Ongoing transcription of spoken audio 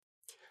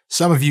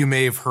Some of you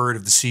may have heard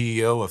of the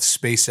CEO of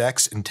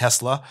SpaceX and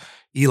Tesla,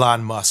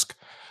 Elon Musk,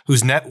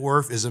 whose net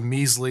worth is a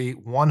measly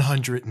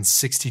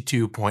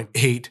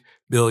 $162.8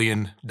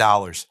 billion,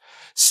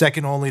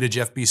 second only to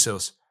Jeff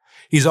Bezos.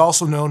 He's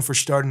also known for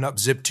starting up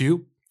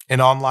Zip2,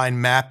 an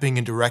online mapping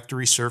and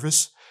directory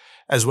service,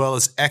 as well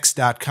as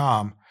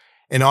X.com,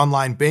 an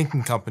online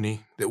banking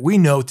company that we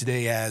know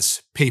today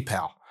as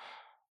PayPal.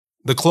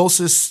 The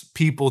closest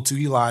people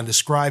to Elon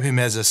describe him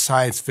as a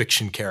science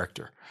fiction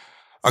character,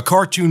 a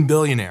cartoon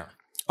billionaire,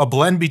 a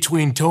blend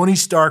between Tony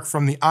Stark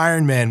from the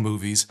Iron Man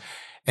movies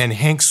and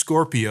Hank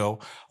Scorpio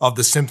of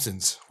The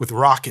Simpsons, with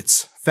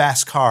rockets,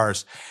 fast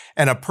cars,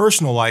 and a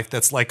personal life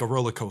that's like a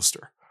roller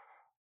coaster.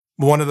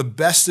 One of the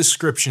best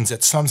descriptions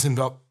that sums him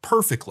up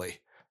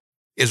perfectly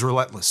is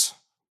relentless.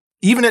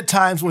 Even at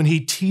times when he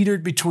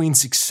teetered between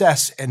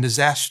success and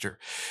disaster,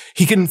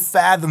 he couldn't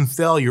fathom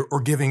failure or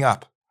giving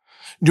up.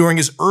 During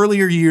his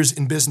earlier years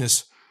in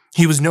business,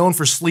 he was known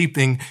for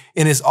sleeping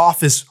in his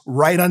office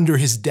right under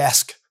his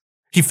desk.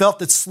 He felt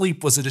that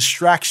sleep was a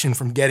distraction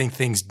from getting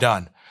things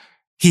done.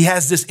 He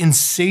has this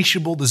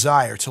insatiable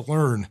desire to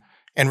learn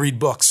and read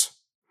books.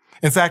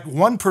 In fact,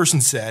 one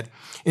person said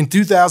in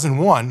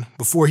 2001,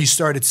 before he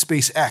started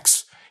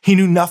SpaceX, he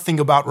knew nothing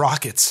about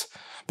rockets.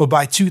 But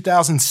by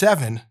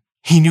 2007,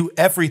 he knew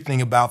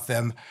everything about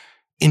them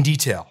in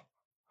detail.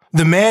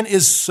 The man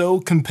is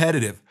so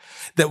competitive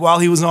that while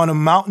he was on a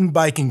mountain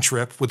biking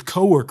trip with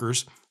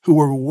coworkers who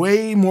were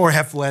way more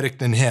athletic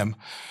than him,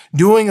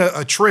 doing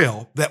a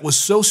trail that was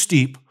so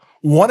steep,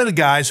 one of the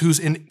guys who's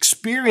an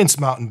experienced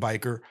mountain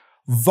biker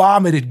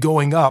vomited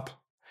going up.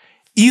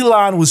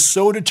 Elon was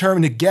so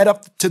determined to get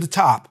up to the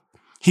top,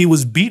 he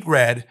was beet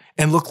red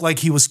and looked like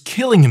he was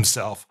killing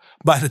himself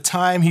by the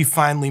time he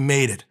finally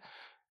made it.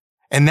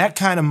 And that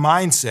kind of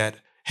mindset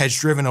has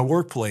driven a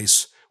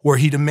workplace where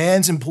he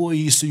demands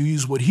employees to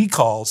use what he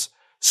calls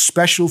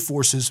special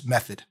forces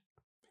method.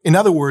 In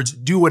other words,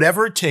 do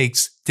whatever it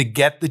takes to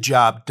get the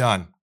job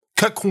done.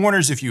 Cut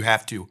corners if you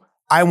have to.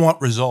 I want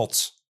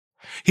results.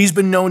 He's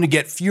been known to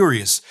get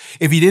furious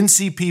if he didn't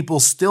see people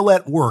still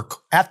at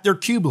work at their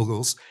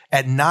cubicles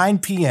at 9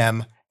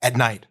 p.m. at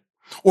night,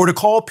 or to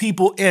call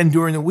people in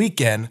during the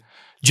weekend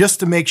just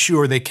to make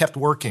sure they kept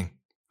working.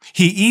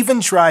 He even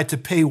tried to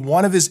pay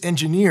one of his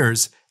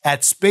engineers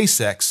at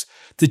SpaceX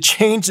to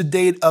change the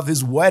date of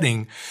his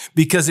wedding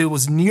because it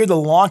was near the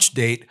launch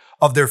date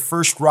of their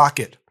first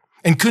rocket,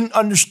 and couldn't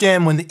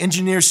understand when the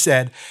engineer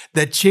said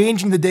that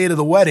changing the date of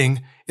the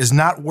wedding is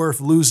not worth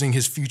losing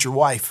his future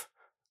wife.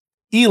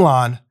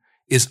 Elon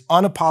is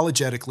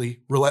unapologetically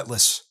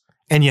relentless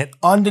and yet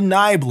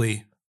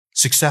undeniably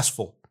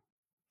successful.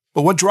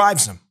 But what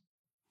drives him?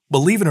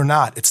 Believe it or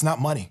not, it's not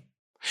money.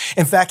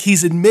 In fact,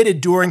 he's admitted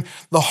during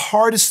the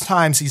hardest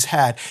times he's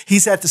had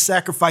to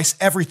sacrifice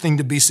everything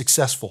to be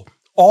successful,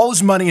 all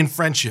his money and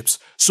friendships,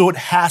 so it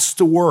has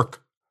to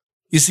work.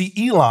 You see,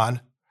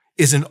 Elon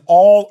is an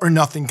all or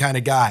nothing kind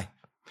of guy.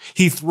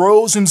 He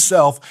throws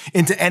himself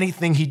into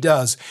anything he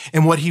does,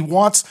 and what he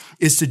wants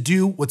is to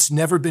do what's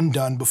never been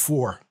done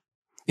before.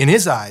 In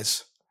his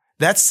eyes,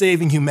 that's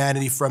saving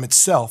humanity from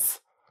itself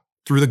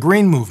through the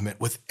green movement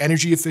with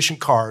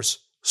energy-efficient cars,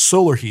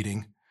 solar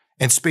heating,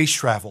 and space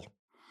travel,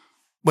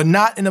 but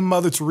not in a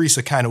Mother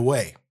Teresa kind of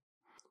way.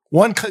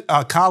 One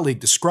colleague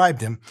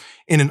described him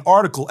in an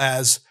article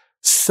as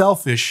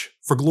selfish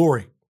for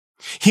glory.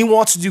 He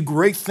wants to do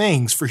great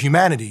things for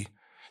humanity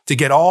to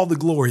get all the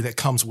glory that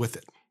comes with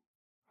it.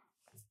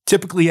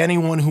 Typically,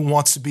 anyone who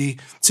wants to be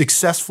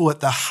successful at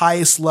the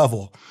highest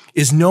level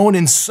is known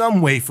in some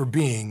way for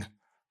being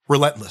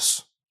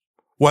relentless.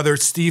 Whether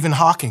it's Stephen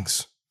Hawking,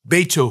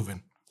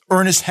 Beethoven,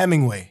 Ernest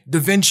Hemingway, Da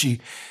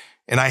Vinci,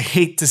 and I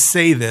hate to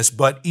say this,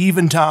 but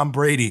even Tom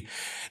Brady,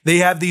 they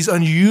have these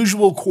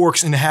unusual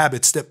quirks and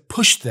habits that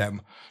push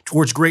them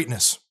towards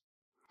greatness.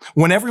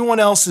 When everyone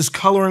else is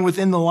coloring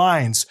within the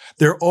lines,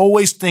 they're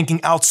always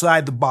thinking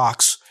outside the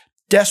box,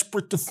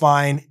 desperate to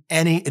find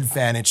any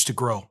advantage to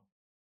grow.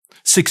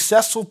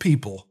 Successful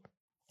people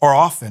are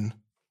often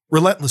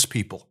relentless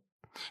people,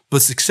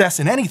 but success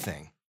in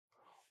anything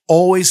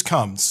always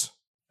comes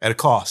at a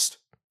cost.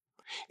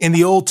 In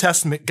the Old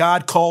Testament,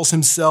 God calls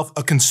himself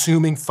a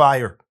consuming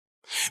fire,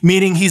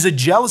 meaning he's a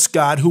jealous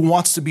God who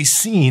wants to be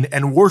seen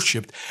and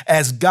worshiped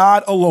as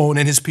God alone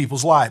in his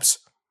people's lives.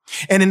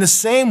 And in the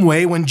same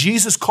way, when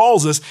Jesus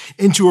calls us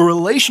into a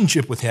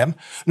relationship with him,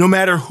 no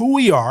matter who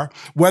we are,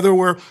 whether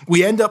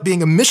we end up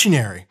being a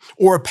missionary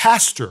or a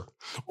pastor,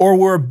 or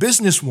we're a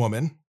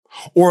businesswoman,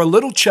 or a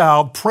little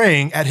child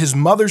praying at his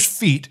mother's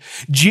feet,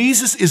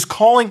 Jesus is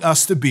calling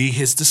us to be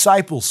his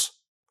disciples,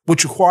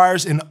 which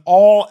requires an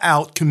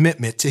all-out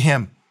commitment to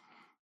him.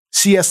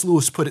 C.S.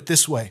 Lewis put it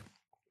this way: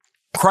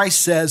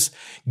 Christ says,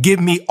 "Give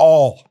me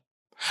all.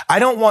 I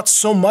don't want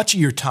so much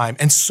of your time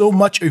and so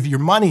much of your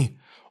money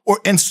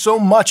and so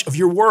much of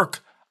your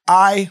work.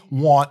 I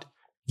want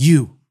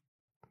you."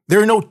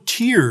 There are no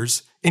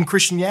tiers in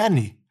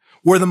Christianity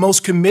where the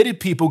most committed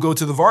people go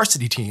to the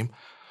varsity team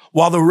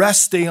while the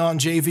rest stay on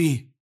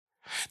JV.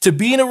 To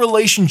be in a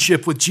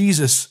relationship with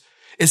Jesus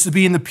is to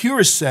be, in the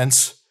purest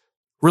sense,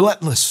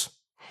 relentless.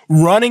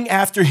 running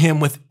after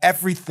him with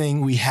everything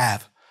we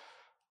have.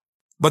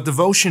 But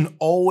devotion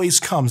always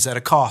comes at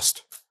a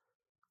cost.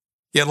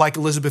 Yet, like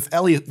Elizabeth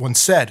Elliot once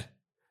said,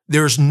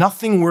 there is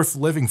nothing worth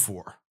living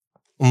for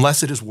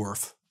unless it is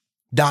worth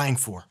dying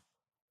for.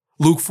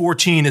 Luke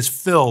 14 is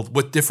filled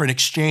with different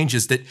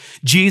exchanges that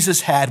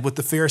Jesus had with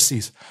the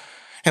Pharisees.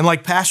 And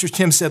like Pastor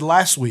Tim said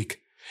last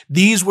week,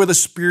 these were the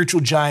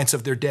spiritual giants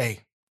of their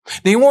day.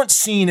 They weren't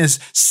seen as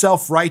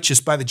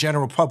self-righteous by the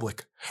general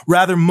public.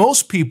 Rather,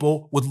 most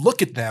people would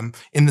look at them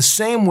in the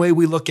same way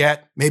we look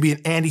at maybe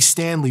an Andy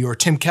Stanley or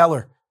Tim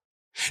Keller.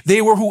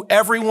 They were who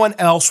everyone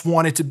else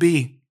wanted to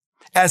be.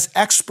 As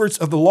experts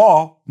of the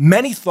law,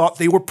 many thought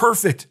they were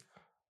perfect.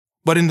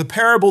 But in the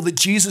parable that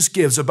Jesus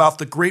gives about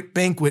the great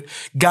banquet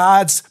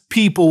God's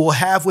people will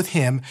have with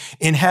him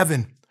in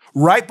heaven,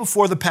 right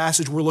before the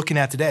passage we're looking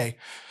at today,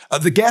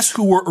 the guests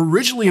who were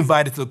originally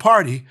invited to the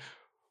party,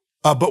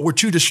 but were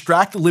too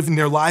distracted living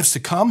their lives to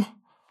come,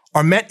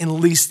 are meant at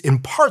least in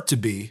part to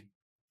be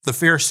the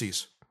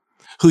Pharisees,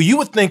 who you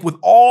would think with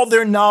all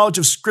their knowledge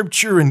of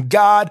Scripture and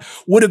God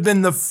would have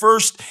been the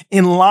first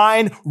in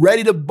line,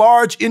 ready to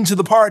barge into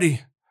the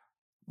party,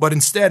 but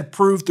instead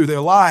proved through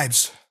their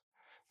lives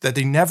that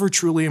they never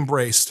truly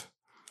embraced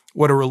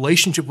what a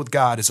relationship with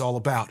God is all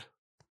about.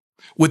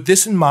 With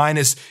this in mind,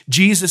 as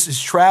Jesus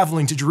is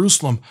traveling to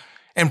Jerusalem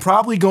and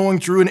probably going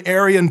through an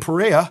area in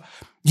Perea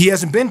he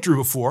hasn't been through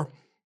before,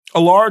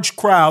 a large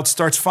crowd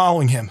starts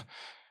following him,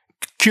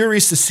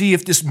 curious to see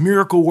if this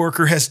miracle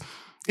worker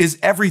is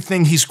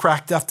everything he's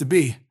cracked up to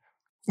be.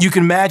 You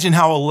can imagine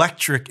how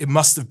electric it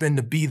must have been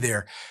to be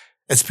there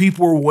as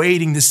people were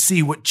waiting to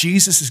see what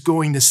Jesus is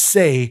going to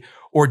say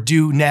or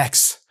do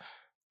next.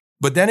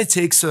 But then it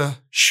takes a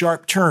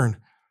sharp turn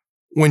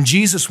when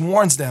Jesus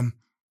warns them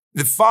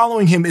that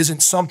following him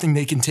isn't something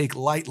they can take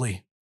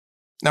lightly.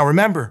 Now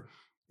remember,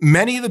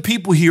 many of the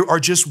people here are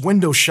just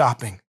window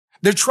shopping.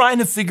 They're trying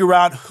to figure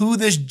out who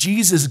this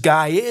Jesus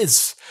guy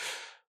is.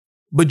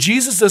 But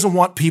Jesus doesn't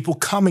want people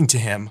coming to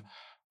him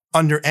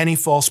under any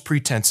false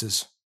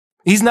pretenses.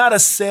 He's not a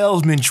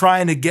salesman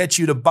trying to get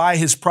you to buy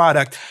his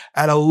product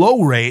at a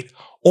low rate,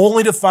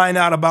 only to find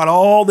out about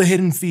all the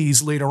hidden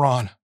fees later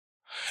on.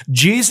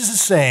 Jesus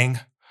is saying,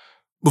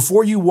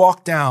 before you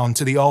walk down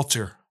to the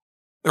altar,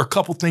 there are a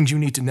couple things you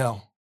need to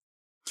know.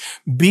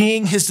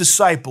 Being his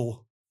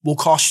disciple will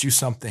cost you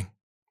something.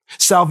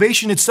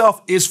 Salvation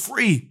itself is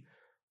free,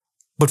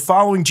 but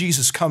following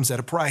Jesus comes at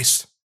a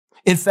price.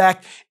 In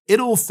fact,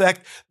 it'll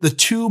affect the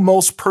two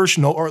most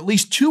personal, or at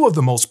least two of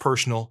the most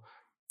personal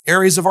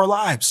areas of our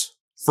lives.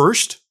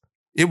 First,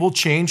 it will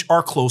change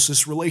our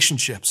closest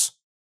relationships.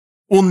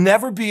 We'll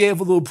never be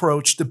able to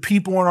approach the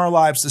people in our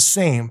lives the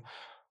same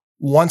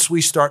once we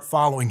start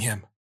following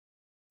him.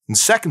 And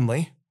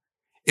secondly,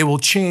 it will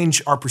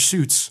change our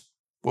pursuits,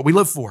 what we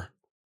live for.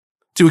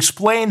 To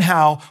explain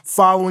how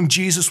following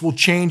Jesus will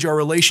change our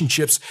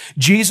relationships,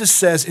 Jesus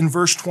says in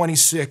verse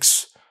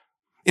 26,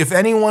 if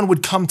anyone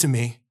would come to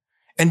me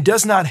and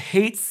does not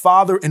hate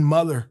father and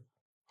mother,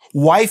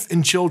 wife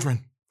and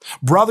children,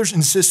 brothers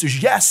and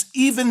sisters, yes,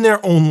 even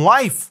their own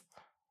life,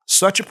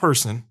 such a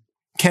person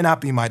cannot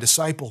be my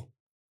disciple.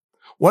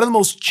 One of the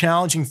most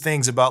challenging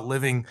things about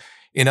living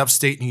in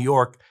upstate New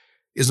York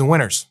is the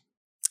winters.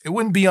 It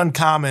wouldn't be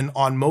uncommon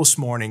on most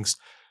mornings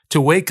to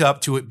wake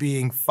up to it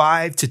being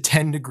 5 to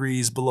 10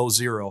 degrees below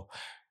zero.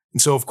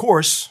 And so, of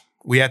course,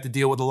 we had to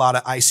deal with a lot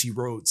of icy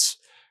roads.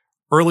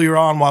 Earlier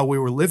on, while we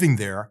were living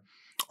there,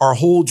 our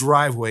whole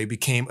driveway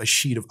became a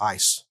sheet of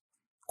ice.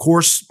 Of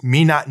course,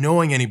 me not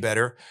knowing any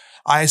better,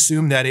 I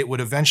assumed that it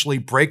would eventually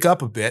break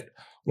up a bit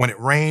when it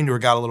rained or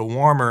got a little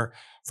warmer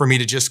for me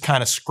to just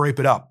kind of scrape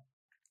it up.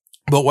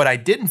 But what I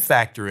didn't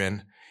factor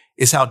in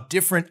is how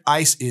different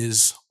ice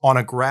is on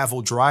a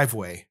gravel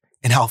driveway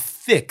and how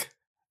thick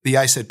the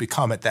ice had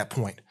become at that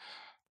point.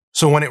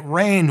 So when it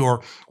rained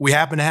or we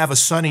happened to have a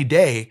sunny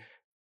day,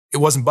 it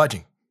wasn't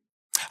budging.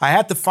 I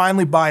had to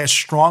finally buy a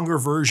stronger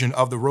version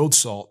of the road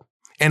salt,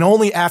 and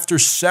only after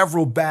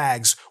several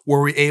bags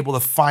were we able to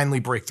finally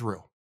break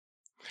through.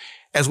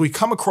 As we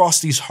come across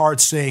these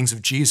hard sayings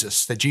of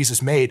Jesus that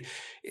Jesus made,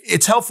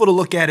 it's helpful to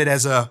look at it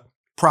as a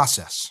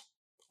process,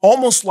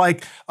 almost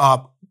like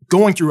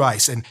going through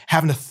ice and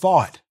having to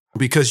thaw it,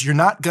 because you're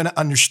not going to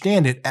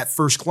understand it at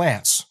first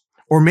glance,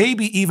 or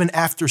maybe even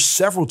after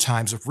several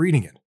times of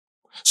reading it.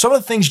 Some of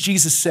the things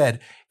Jesus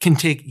said can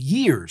take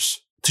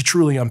years to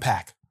truly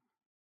unpack.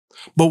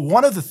 But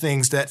one of the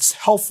things that's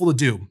helpful to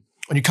do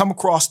when you come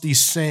across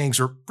these sayings,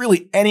 or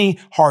really any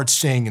hard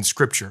saying in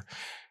Scripture,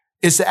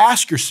 is to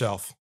ask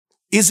yourself,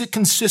 is it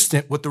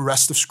consistent with the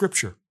rest of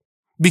Scripture?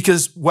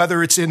 Because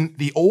whether it's in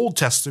the Old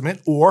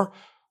Testament or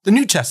the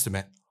New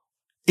Testament,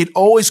 it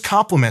always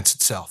complements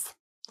itself.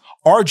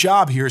 Our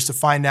job here is to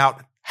find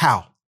out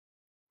how.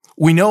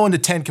 We know in the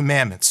Ten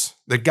Commandments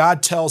that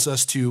God tells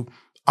us to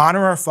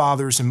honor our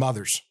fathers and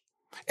mothers.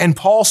 And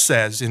Paul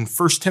says in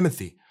 1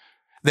 Timothy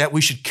that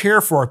we should care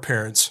for our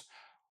parents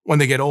when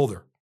they get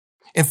older.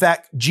 In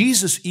fact,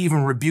 Jesus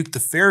even rebuked the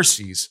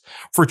Pharisees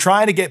for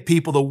trying to get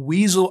people to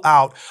weasel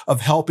out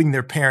of helping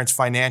their parents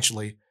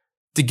financially,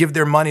 to give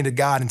their money to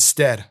God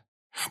instead.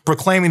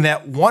 proclaiming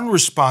that one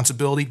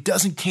responsibility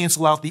doesn't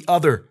cancel out the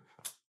other.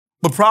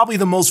 But probably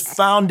the most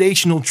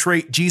foundational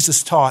trait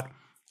Jesus taught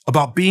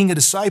about being a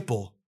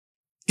disciple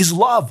is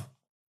love.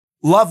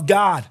 Love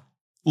God,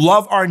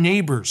 love our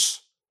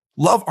neighbors,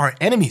 love our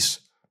enemies,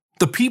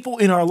 the people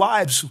in our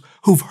lives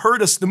who've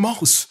hurt us the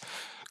most,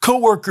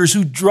 coworkers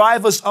who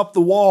drive us up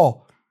the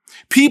wall,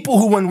 people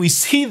who, when we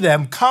see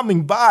them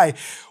coming by,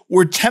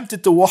 we're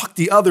tempted to walk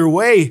the other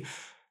way.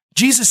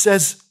 Jesus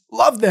says,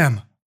 love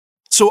them.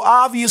 So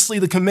obviously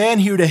the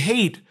command here to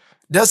hate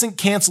doesn't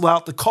cancel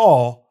out the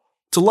call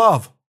to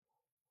love.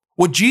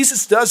 What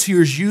Jesus does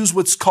here is use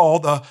what's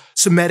called a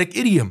Semitic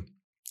idiom.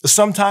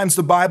 Sometimes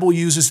the Bible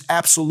uses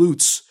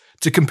absolutes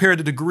to compare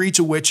the degree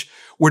to which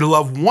we're to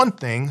love one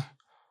thing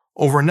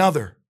over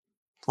another.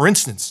 For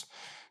instance,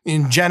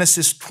 in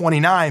Genesis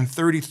 29,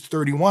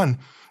 30-31,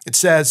 it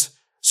says,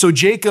 "So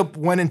Jacob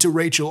went into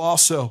Rachel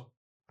also,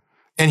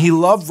 and he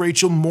loved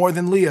Rachel more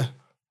than Leah,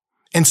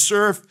 and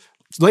served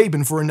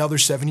Laban for another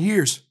 7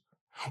 years.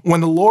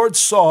 When the Lord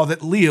saw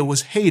that Leah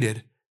was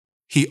hated,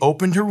 he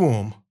opened her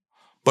womb,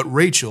 but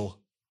Rachel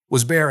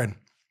was barren."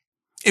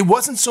 It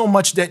wasn't so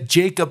much that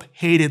Jacob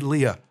hated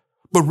Leah,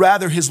 but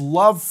rather his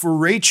love for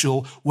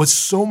Rachel was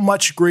so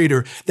much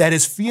greater that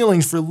his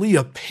feelings for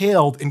Leah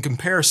paled in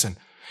comparison.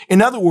 In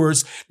other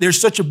words,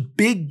 there's such a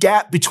big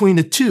gap between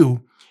the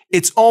two,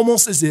 it's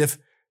almost as if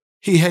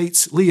he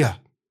hates Leah.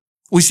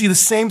 We see the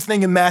same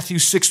thing in Matthew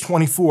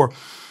 6:24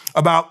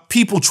 about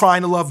people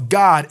trying to love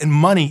God and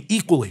money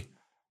equally.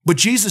 But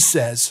Jesus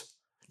says,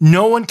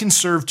 no one can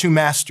serve two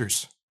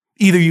masters.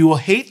 Either you will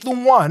hate the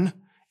one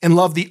and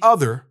love the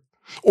other,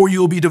 or you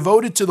will be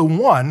devoted to the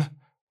one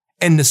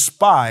and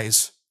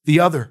despise the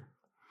other.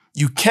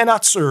 You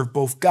cannot serve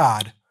both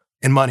God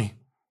and money.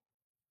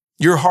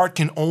 Your heart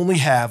can only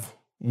have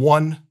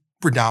one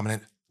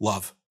predominant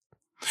love,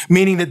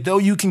 meaning that though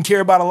you can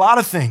care about a lot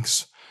of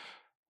things,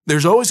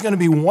 there's always going to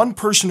be one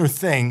person or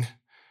thing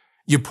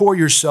you pour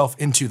yourself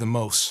into the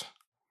most.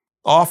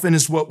 Often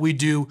is what we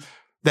do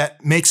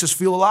that makes us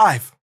feel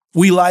alive.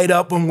 We light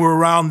up when we're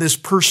around this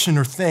person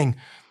or thing.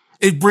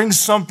 It brings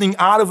something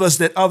out of us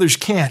that others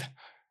can't.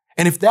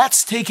 And if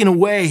that's taken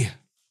away,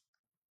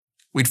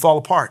 we'd fall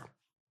apart.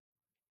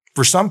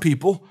 For some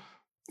people,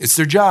 it's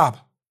their job.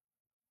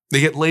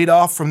 They get laid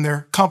off from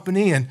their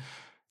company and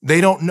they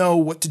don't know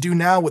what to do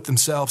now with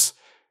themselves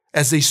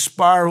as they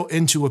spiral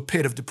into a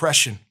pit of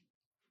depression.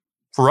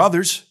 For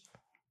others,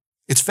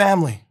 it's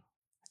family.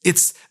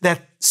 It's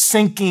that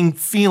sinking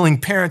feeling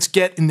parents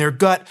get in their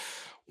gut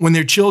when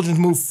their children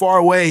move far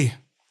away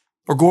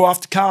or go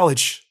off to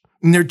college.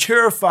 And they're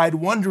terrified,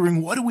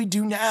 wondering, what do we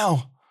do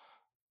now?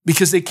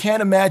 Because they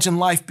can't imagine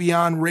life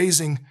beyond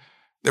raising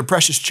their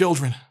precious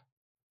children.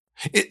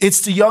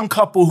 It's the young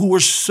couple who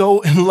are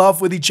so in love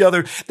with each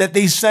other that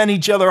they send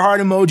each other heart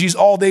emojis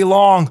all day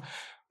long.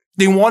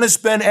 They want to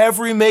spend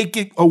every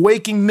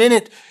waking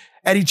minute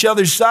at each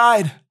other's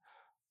side,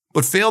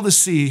 but fail to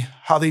see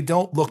how they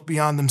don't look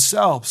beyond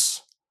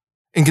themselves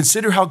and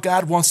consider how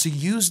God wants to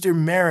use their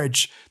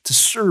marriage to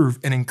serve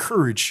and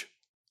encourage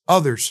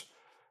others.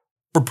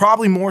 But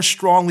probably more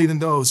strongly than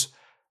those,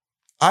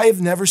 I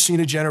have never seen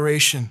a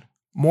generation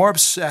more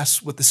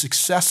obsessed with the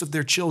success of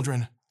their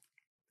children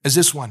as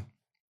this one.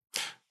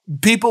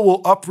 People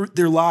will uproot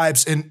their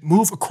lives and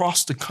move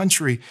across the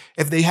country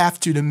if they have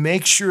to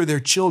make sure their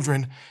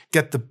children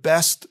get the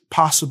best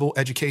possible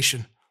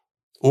education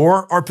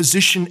or are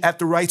positioned at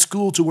the right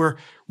school to where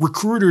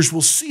recruiters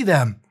will see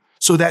them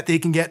so that they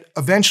can get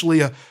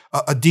eventually a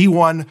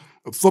D1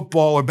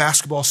 football or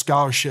basketball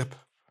scholarship.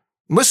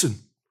 Listen,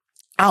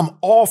 I'm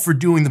all for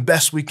doing the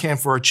best we can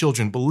for our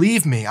children.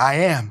 Believe me, I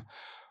am.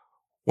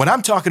 What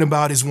I'm talking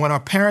about is when our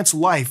parents'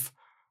 life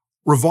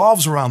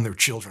revolves around their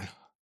children.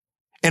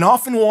 And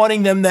often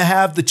wanting them to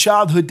have the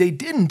childhood they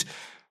didn't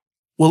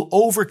will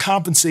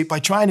overcompensate by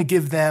trying to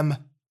give them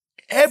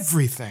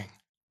everything.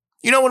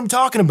 You know what I'm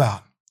talking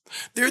about?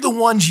 They're the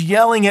ones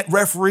yelling at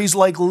referees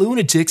like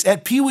lunatics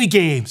at Pee-wee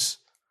games.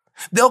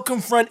 They'll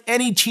confront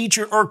any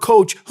teacher or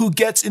coach who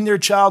gets in their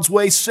child's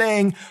way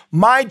saying,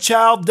 my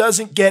child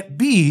doesn't get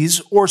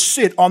B's or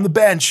sit on the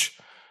bench.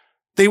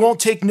 They won't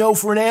take no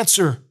for an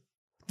answer.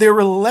 They're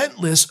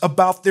relentless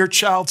about their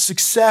child's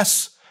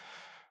success.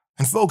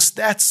 And folks,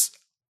 that's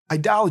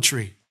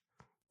idolatry.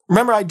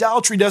 Remember,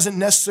 idolatry doesn't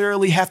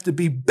necessarily have to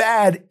be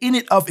bad in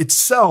and of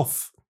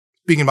itself.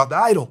 Speaking about the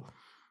idol,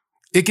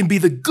 it can be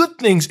the good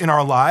things in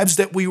our lives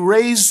that we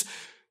raise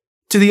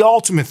to the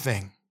ultimate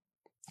thing.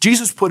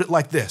 Jesus put it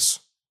like this: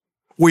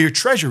 where your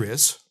treasure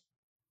is,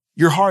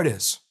 your heart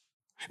is.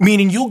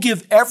 Meaning you'll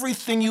give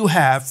everything you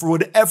have for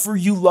whatever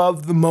you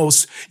love the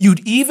most.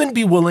 You'd even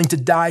be willing to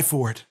die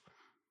for it.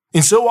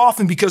 And so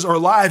often, because our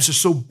lives are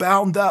so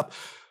bound up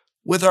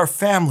with our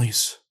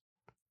families,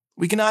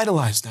 we can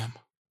idolize them.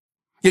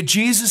 Yet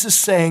Jesus is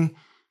saying,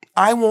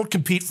 I won't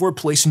compete for a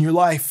place in your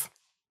life.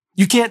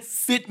 You can't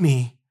fit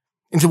me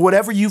into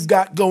whatever you've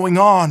got going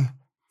on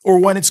or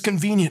when it's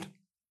convenient.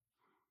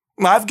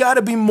 I've got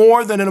to be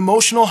more than an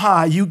emotional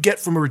high you get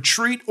from a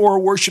retreat or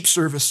a worship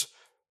service.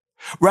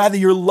 Rather,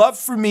 your love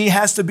for me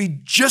has to be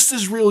just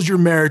as real as your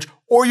marriage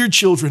or your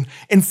children.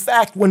 In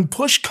fact, when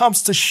push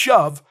comes to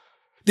shove,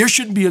 there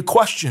shouldn't be a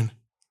question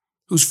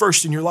who's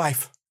first in your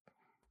life.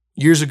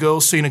 Years ago,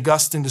 St.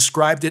 Augustine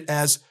described it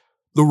as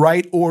the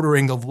right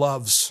ordering of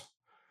loves,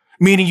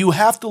 meaning you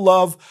have to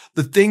love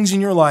the things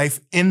in your life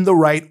in the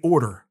right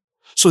order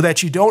so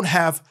that you don't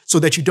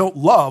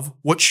love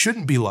what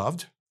shouldn't be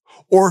loved,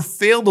 or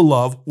fail to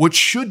love what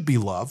should be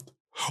loved,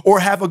 or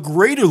have a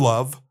greater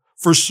love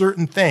for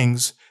certain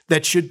things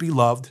that should be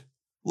loved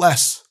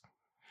less.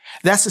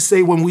 That's to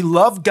say, when we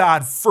love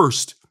God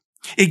first,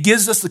 it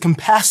gives us the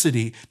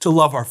capacity to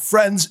love our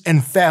friends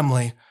and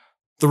family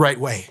the right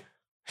way.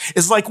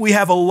 It's like we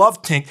have a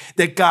love tank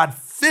that God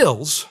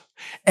fills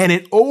and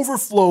it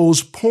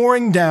overflows,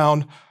 pouring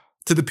down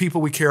to the people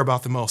we care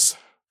about the most.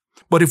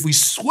 But if we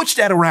switch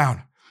that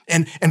around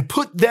and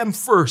put them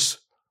first,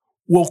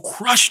 we'll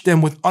crush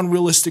them with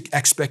unrealistic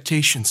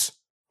expectations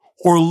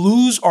or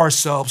lose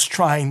ourselves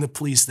trying to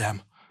please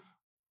them.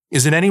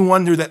 Is it any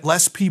wonder that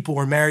less people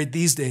are married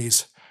these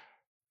days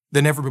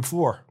than ever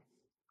before?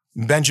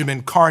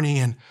 Benjamin Carney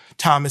and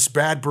Thomas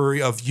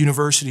Bradbury of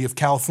University of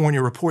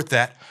California report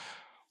that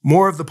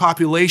more of the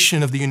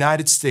population of the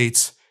United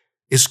States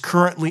is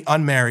currently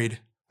unmarried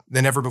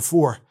than ever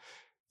before,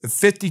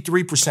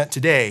 53%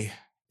 today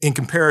in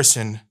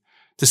comparison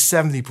to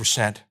 70%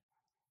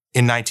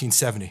 in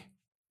 1970.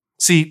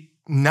 See,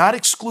 not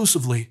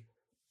exclusively,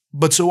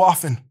 but so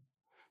often,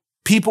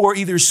 people are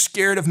either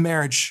scared of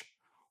marriage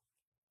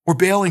or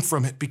bailing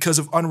from it because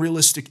of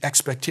unrealistic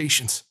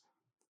expectations.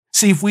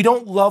 See, if we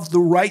don't love the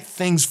right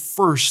things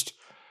first,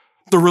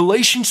 the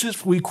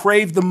relationships we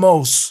crave the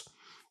most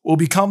will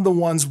become the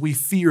ones we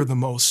fear the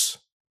most,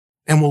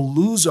 and we'll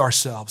lose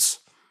ourselves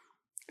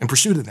in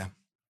pursuit of them.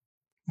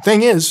 The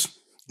thing is,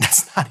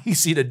 that's not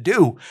easy to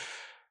do.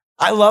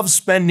 I love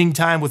spending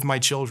time with my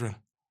children.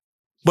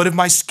 But if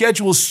my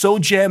schedule is so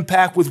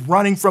jam-packed with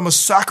running from a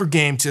soccer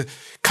game to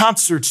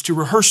concerts to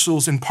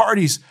rehearsals and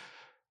parties,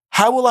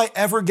 how will I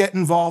ever get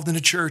involved in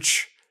a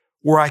church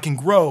where I can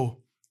grow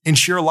and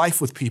share life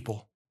with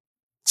people?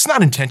 It's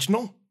not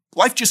intentional.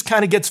 Life just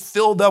kind of gets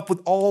filled up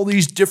with all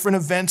these different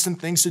events and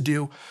things to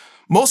do.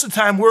 Most of the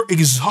time, we're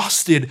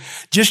exhausted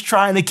just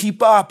trying to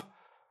keep up.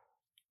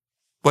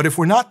 But if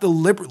we're not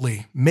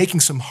deliberately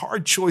making some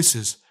hard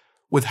choices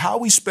with how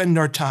we spend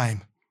our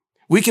time,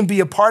 we can be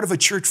a part of a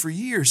church for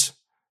years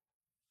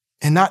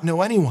and not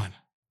know anyone.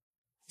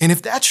 And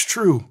if that's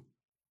true,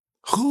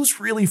 who's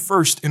really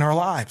first in our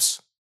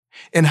lives?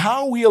 And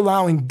how are we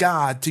allowing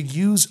God to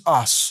use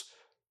us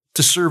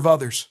to serve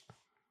others?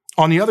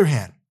 On the other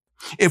hand,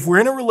 if we're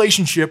in a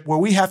relationship where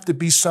we have to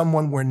be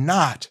someone we're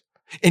not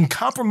and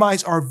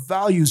compromise our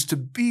values to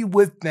be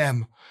with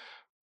them,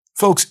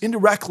 folks,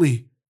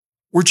 indirectly,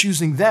 we're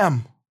choosing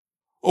them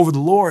over the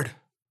Lord.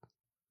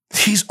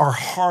 These are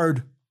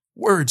hard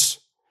words.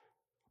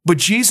 But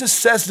Jesus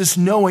says this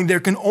knowing there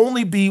can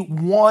only be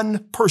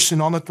one person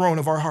on the throne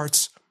of our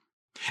hearts.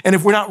 And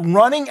if we're not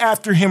running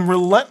after him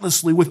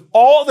relentlessly with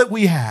all that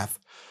we have,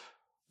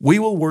 we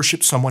will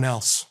worship someone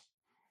else.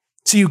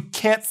 So you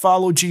can't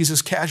follow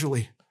Jesus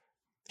casually.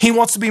 He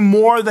wants to be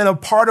more than a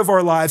part of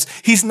our lives.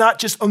 He's not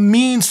just a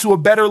means to a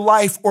better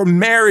life or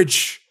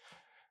marriage.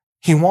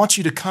 He wants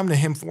you to come to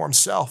him for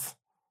himself.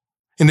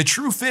 And the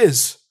truth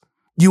is,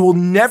 you will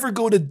never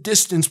go the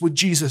distance with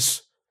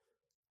Jesus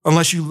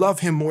unless you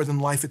love him more than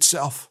life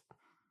itself.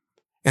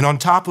 And on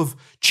top of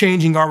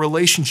changing our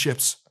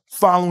relationships,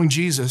 following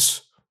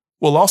Jesus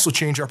will also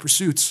change our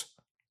pursuits.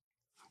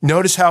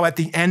 Notice how at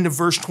the end of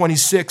verse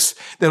 26,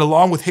 that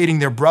along with hating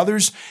their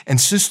brothers and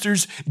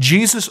sisters,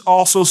 Jesus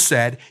also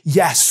said,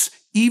 yes,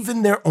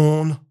 even their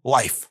own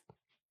life.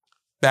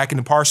 Back in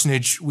the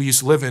parsonage we used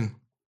to live in,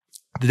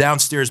 the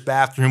downstairs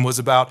bathroom was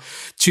about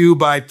 2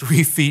 by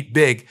 3 feet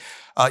big.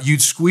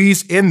 You'd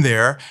squeeze in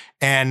there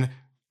and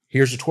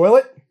here's the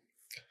toilet.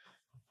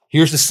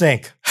 Here's the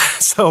sink.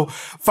 So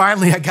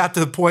finally, I got to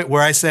the point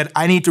where I said,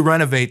 I need to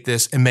renovate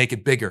this and make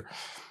it bigger.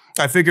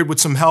 I figured with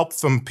some help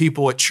from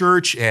people at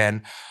church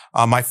and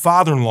my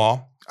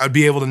father-in-law, I'd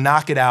be able to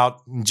knock it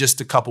out in just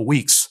a couple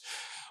weeks.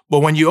 But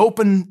when you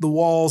open the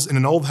walls in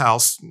an old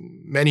house,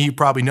 many of you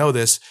probably know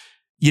this,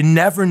 you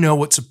never know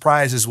what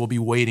surprises will be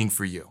waiting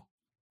for you.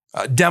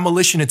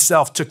 Demolition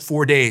itself took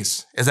 4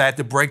 days as I had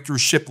to break through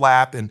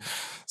shiplap and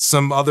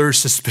some other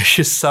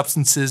suspicious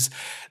substances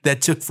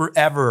that took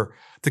forever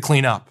to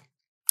clean up.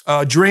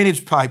 A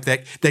drainage pipe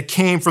that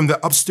came from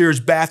the upstairs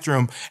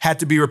bathroom had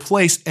to be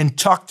replaced and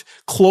tucked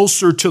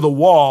closer to the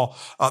wall.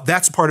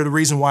 That's part of the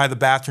reason why the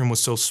bathroom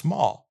was so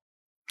small.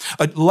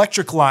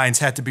 Electric lines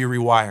had to be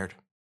rewired.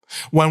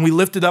 When we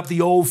lifted up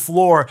the old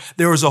floor,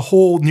 there was a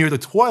hole near the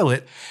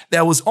toilet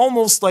that was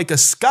almost like a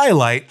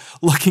skylight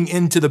looking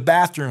into the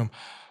bathroom.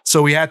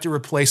 So we had to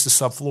replace the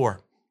subfloor.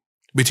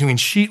 Between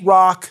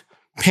sheetrock,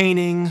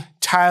 painting,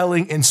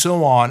 tiling, and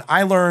so on,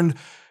 I learned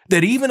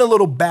that even a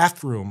little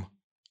bathroom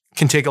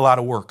can take a lot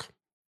of work.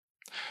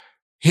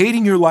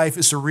 Hating your life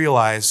is to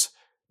realize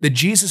that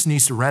Jesus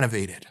needs to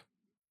renovate it.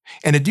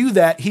 And to do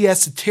that, he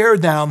has to tear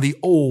down the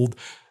old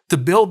to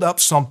build up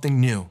something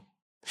new.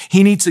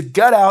 He needs to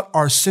gut out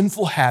our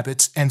sinful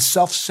habits and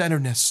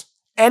self-centeredness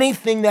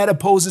Anything that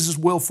opposes his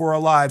will for our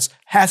lives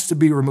has to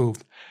be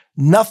removed.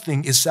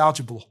 Nothing is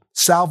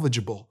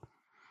salvageable.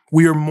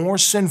 We are more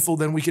sinful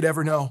than we could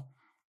ever know.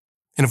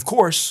 And of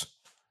course,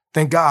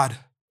 thank God,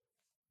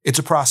 it's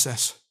a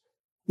process.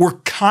 We're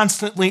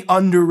constantly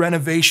under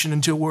renovation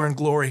until we're in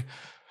glory.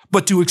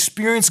 But to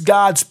experience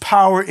God's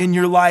power in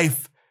your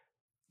life,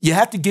 you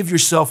have to give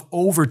yourself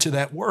over to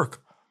that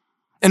work.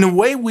 And the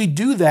way we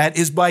do that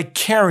is by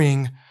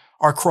carrying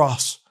our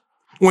cross.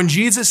 When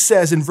Jesus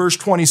says in verse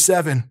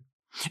 27,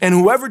 "And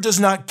whoever does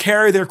not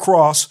carry their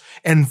cross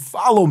and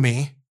follow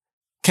me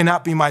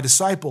cannot be my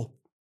disciple."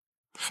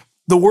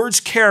 The words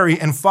carry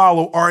and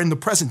follow are in the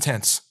present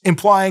tense,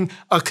 implying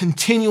a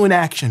continuing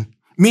action,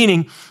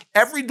 meaning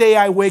every day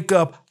I wake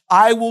up,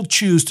 I will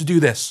choose to do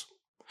this,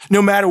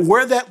 no matter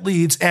where that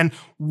leads and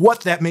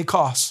what that may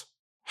cost.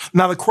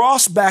 Now, the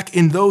cross back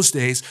in those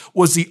days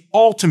was the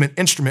ultimate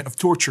instrument of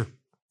torture.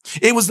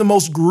 It was the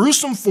most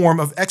gruesome form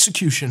of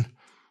execution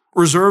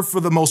reserved for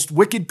the most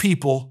wicked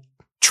people,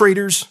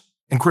 traitors,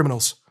 and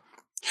criminals.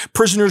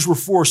 Prisoners were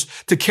forced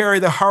to carry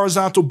the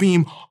horizontal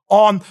beam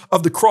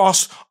of the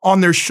cross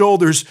on their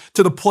shoulders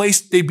to the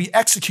place they'd be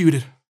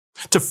executed,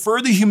 to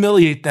further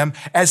humiliate them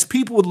as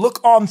people would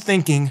look on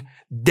thinking,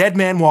 dead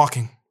man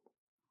walking.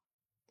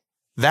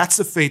 That's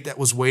the fate that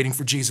was waiting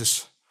for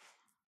Jesus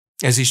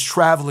as he's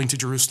traveling to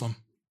Jerusalem.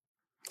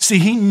 See,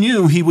 he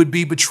knew he would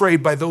be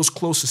betrayed by those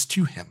closest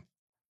to him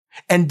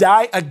and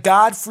die a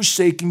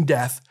God-forsaking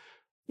death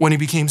when he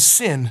became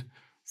sin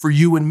for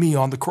you and me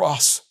on the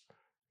cross.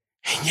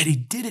 And yet he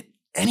did it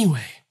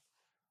anyway.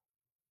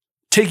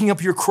 Taking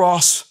up your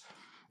cross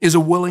is a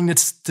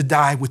willingness to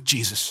die with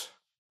Jesus.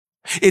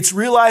 It's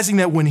realizing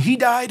that when he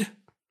died,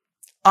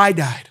 I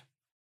died.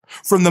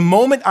 From the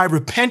moment I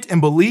repent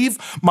and believe,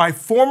 my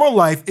former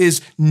life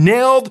is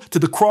nailed to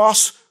the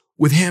cross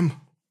with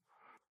him.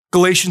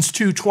 Galatians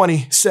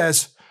 2:20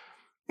 says,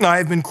 "I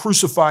have been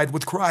crucified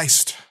with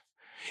Christ.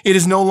 It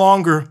is no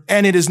longer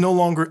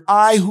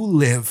I who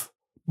live,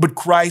 but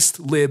Christ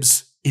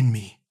lives in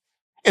me.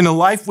 In the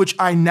life which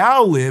I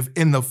now live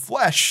in the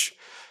flesh,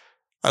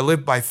 I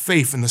live by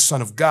faith in the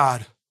Son of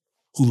God,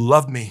 who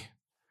loved me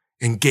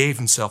and gave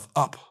himself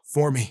up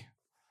for me."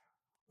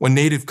 When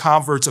native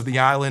converts of the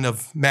island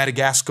of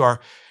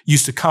Madagascar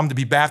used to come to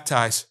be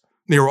baptized,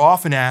 they were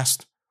often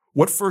asked,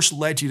 "What first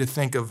led you to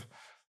think of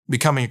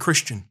becoming a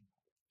Christian?"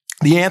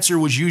 The answer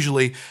was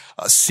usually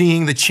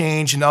seeing the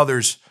change in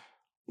others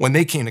when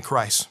they came to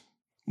Christ.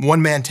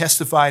 One man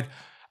testified,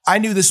 "I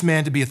knew this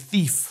man to be a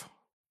thief.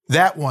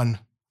 That one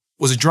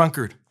was a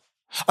drunkard.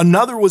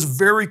 Another was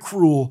very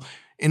cruel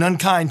and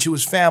unkind to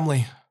his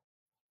family.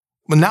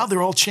 But now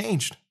they're all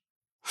changed.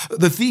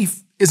 The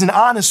thief is an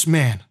honest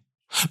man.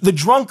 The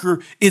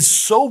drunkard is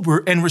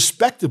sober and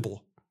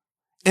respectable.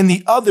 And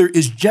the other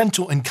is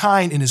gentle and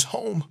kind in his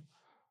home.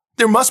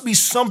 There must be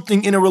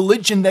something in a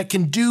religion that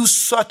can do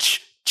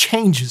such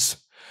changes.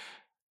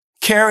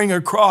 Carrying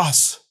a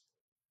cross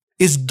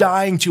is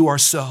dying to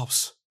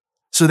ourselves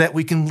so that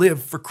we can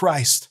live for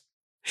Christ.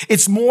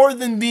 It's more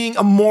than being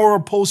a moral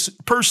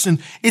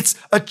person. It's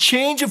a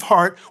change of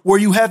heart where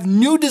you have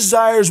new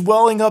desires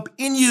welling up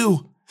in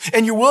you,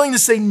 and you're willing to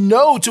say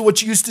no to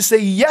what you used to say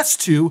yes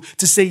to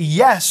say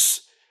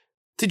yes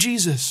to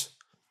Jesus.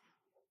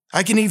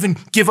 I can even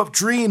give up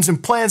dreams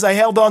and plans I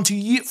held on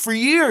to for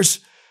years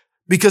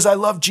because I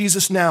love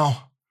Jesus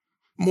now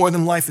more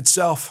than life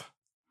itself.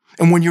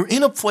 And when you're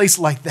in a place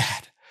like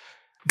that,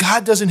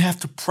 God doesn't have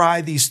to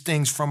pry these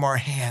things from our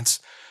hands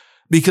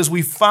because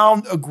we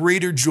found a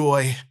greater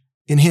joy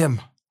in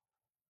him.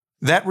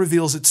 That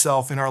reveals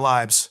itself in our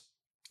lives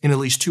in at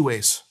least two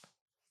ways.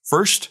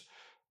 First,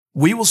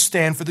 we will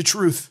stand for the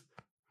truth,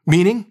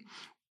 meaning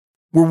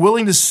we're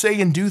willing to say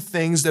and do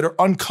things that are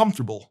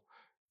uncomfortable,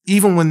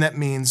 even when that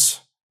means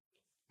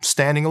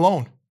standing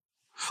alone,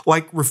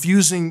 like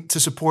refusing to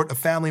support a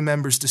family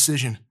member's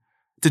decision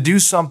to do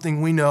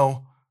something we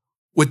know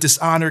would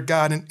dishonor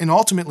God and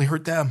ultimately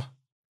hurt them,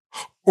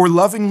 or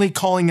lovingly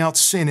calling out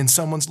sin in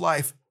someone's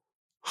life,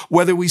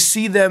 whether we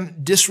see them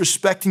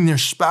disrespecting their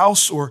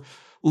spouse or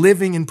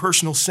living in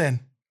personal sin.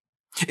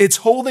 It's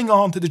holding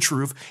on to the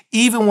truth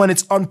even when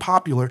it's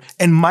unpopular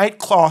and might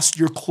cost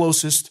your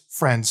closest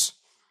friends.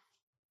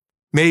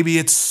 Maybe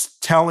it's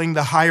telling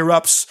the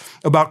higher-ups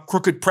about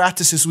crooked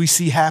practices we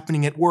see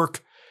happening at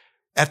work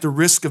at the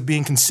risk of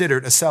being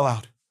considered a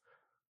sellout.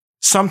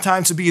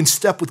 Sometimes to be in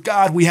step with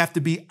God, we have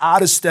to be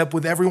out of step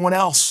with everyone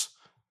else.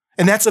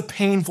 And that's a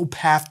painful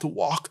path to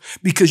walk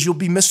because you'll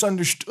be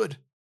misunderstood.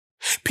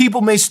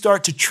 People may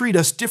start to treat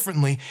us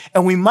differently,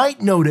 and we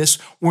might notice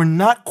we're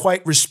not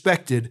quite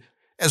respected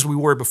as we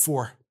were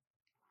before.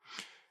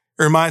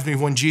 It reminds me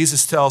of when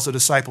Jesus tells the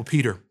disciple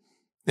Peter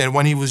that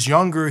when he was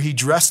younger, he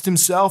dressed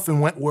himself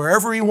and went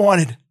wherever he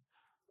wanted.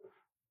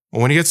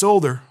 But when he gets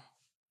older,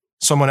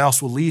 someone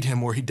else will lead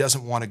him where he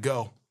doesn't want to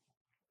go.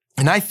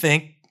 And I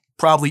think,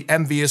 probably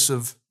envious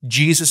of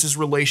Jesus'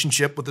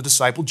 relationship with the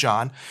disciple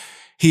John,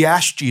 he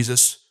asked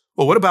Jesus,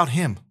 "Well, what about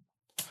him?"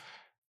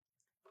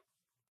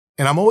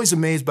 And I'm always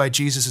amazed by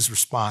Jesus'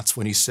 response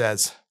when he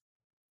says,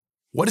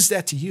 "What is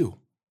that to you?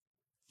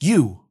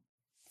 You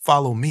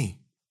follow me.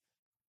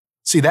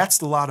 See, that's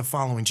the lot of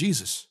following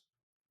Jesus.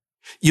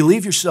 You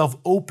leave yourself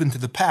open to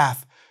the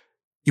path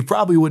you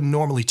probably wouldn't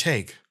normally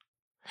take.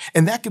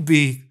 And that could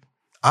be,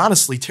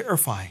 honestly,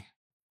 terrifying.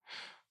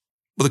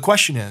 But the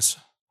question is,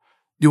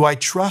 do I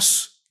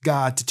trust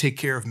God to take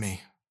care of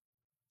me?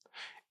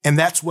 And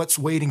that's what's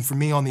waiting for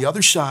me on the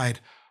other side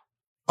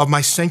of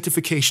my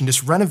sanctification.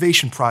 This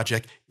renovation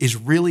project is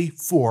really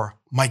for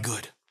my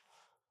good.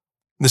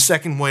 The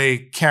second way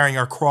carrying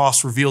our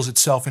cross reveals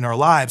itself in our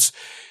lives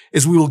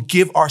is we will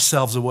give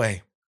ourselves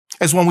away.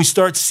 As when we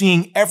start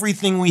seeing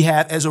everything we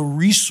have as a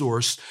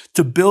resource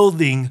to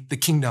building the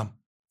kingdom,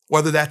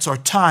 whether that's our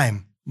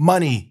time,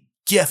 money,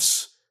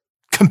 gifts,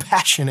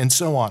 compassion, and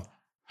so on.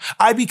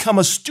 I become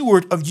a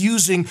steward of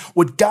using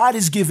what God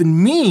has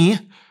given me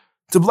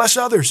to bless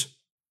others.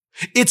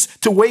 It's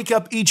to wake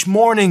up each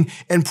morning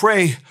and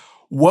pray,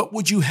 what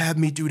would you have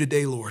me do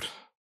today, Lord?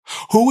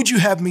 Who would you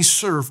have me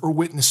serve or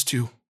witness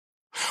to?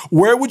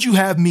 Where would you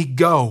have me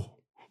go?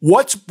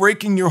 What's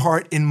breaking your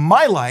heart in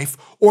my life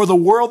or the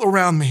world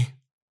around me?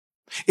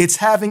 It's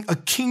having a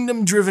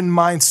kingdom-driven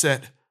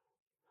mindset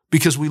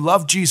because we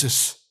love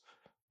Jesus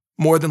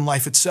more than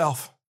life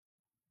itself.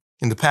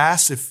 In the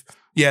past, if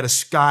you had a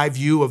sky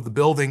view of the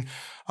building,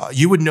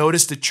 you would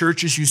notice that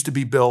churches used to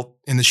be built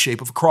in the shape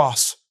of a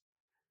cross.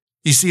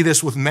 You see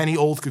this with many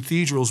old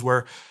cathedrals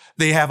where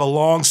they have a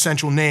long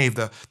central nave,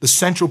 the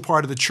central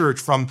part of the church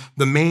from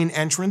the main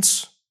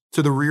entrance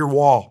to the rear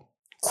wall,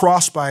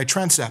 crossed by a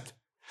transept,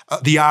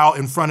 the aisle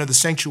in front of the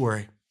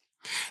sanctuary.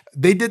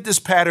 They did this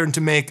pattern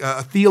to make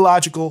a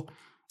theological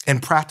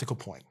and practical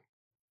point.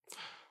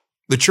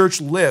 The church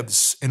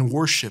lives and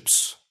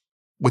worships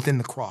within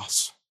the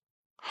cross.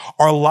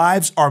 Our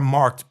lives are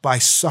marked by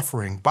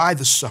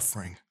the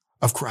suffering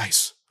of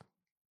Christ.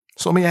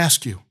 So let me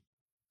ask you,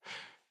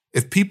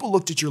 if people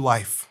looked at your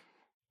life,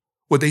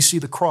 would they see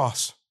the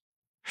cross?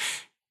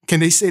 Can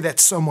they say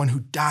that's someone who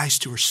dies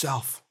to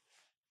herself?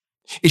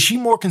 Is she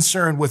more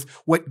concerned with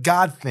what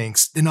God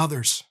thinks than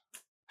others?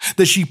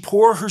 Does she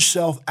pour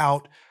herself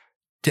out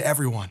to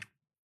everyone?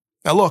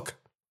 Now look,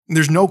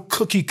 there's no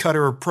cookie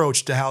cutter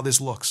approach to how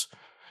this looks.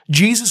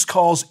 Jesus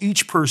calls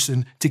each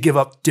person to give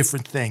up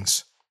different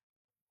things.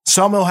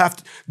 Some will have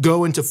to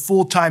go into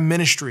full-time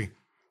ministry,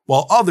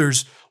 while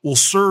others will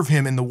serve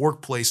him in the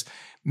workplace,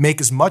 make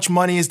as much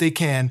money as they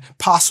can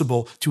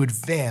possible to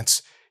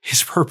advance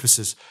his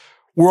purposes.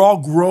 We're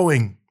all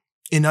growing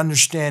in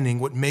understanding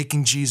what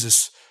making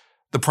Jesus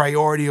the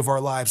priority of our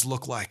lives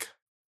look like.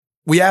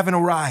 We haven't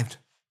arrived.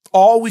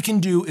 All we can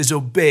do is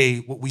obey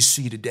what we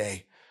see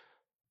today.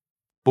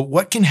 But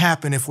what can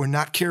happen if we're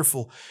not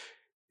careful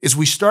is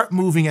we start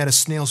moving at a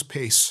snail's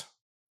pace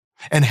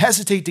and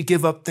hesitate to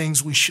give up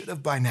things we should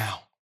have by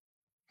now.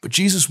 But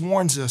Jesus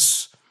warns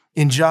us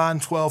in John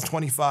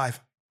 12:25,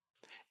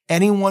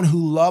 anyone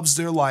who loves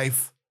their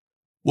life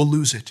will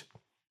lose it,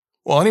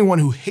 while anyone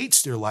who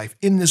hates their life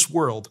in this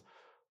world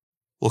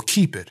will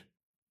keep it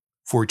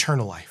for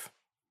eternal life.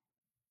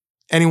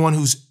 Anyone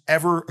who's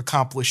ever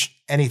accomplished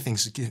anything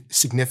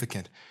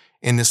significant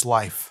in this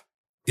life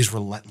is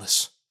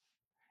relentless.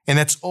 And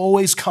that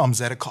always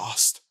comes at a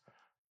cost.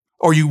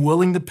 Are you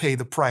willing to pay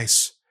the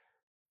price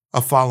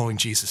of following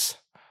Jesus?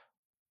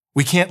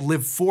 We can't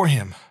live for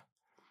him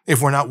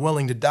if we're not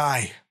willing to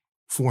die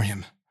for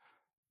him.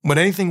 But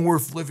anything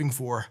worth living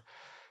for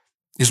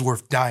is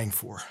worth dying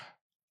for.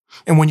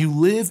 And when you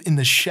live in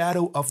the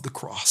shadow of the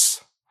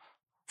cross,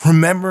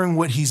 remembering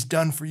what he's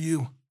done for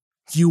you,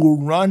 you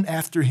will run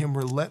after him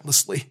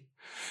relentlessly,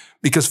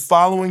 because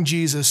following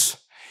Jesus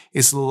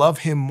is to love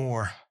him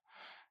more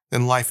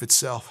than life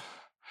itself.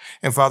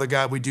 And Father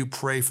God, we do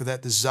pray for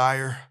that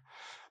desire,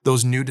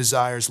 those new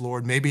desires,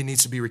 Lord. Maybe it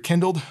needs to be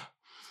rekindled.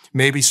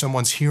 Maybe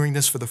someone's hearing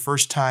this for the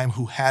first time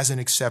who hasn't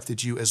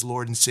accepted you as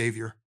Lord and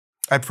Savior.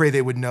 I pray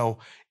they would know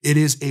it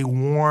is a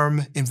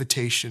warm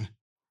invitation.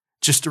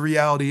 Just the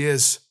reality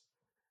is,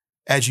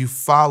 as we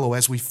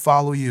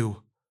follow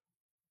you,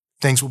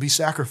 things will be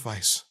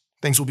sacrificed.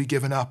 Things will be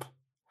given up,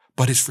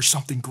 but it's for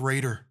something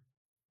greater.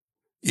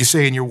 You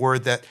say in your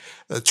word that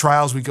the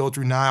trials we go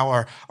through now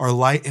are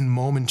light and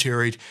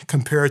momentary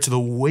compared to the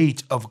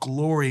weight of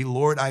glory.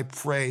 Lord, I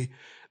pray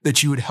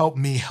that you would help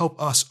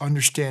us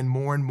understand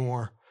more and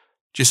more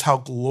just how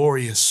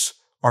glorious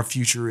our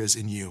future is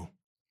in you.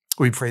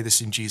 We pray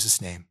this in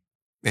Jesus' name.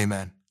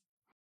 Amen.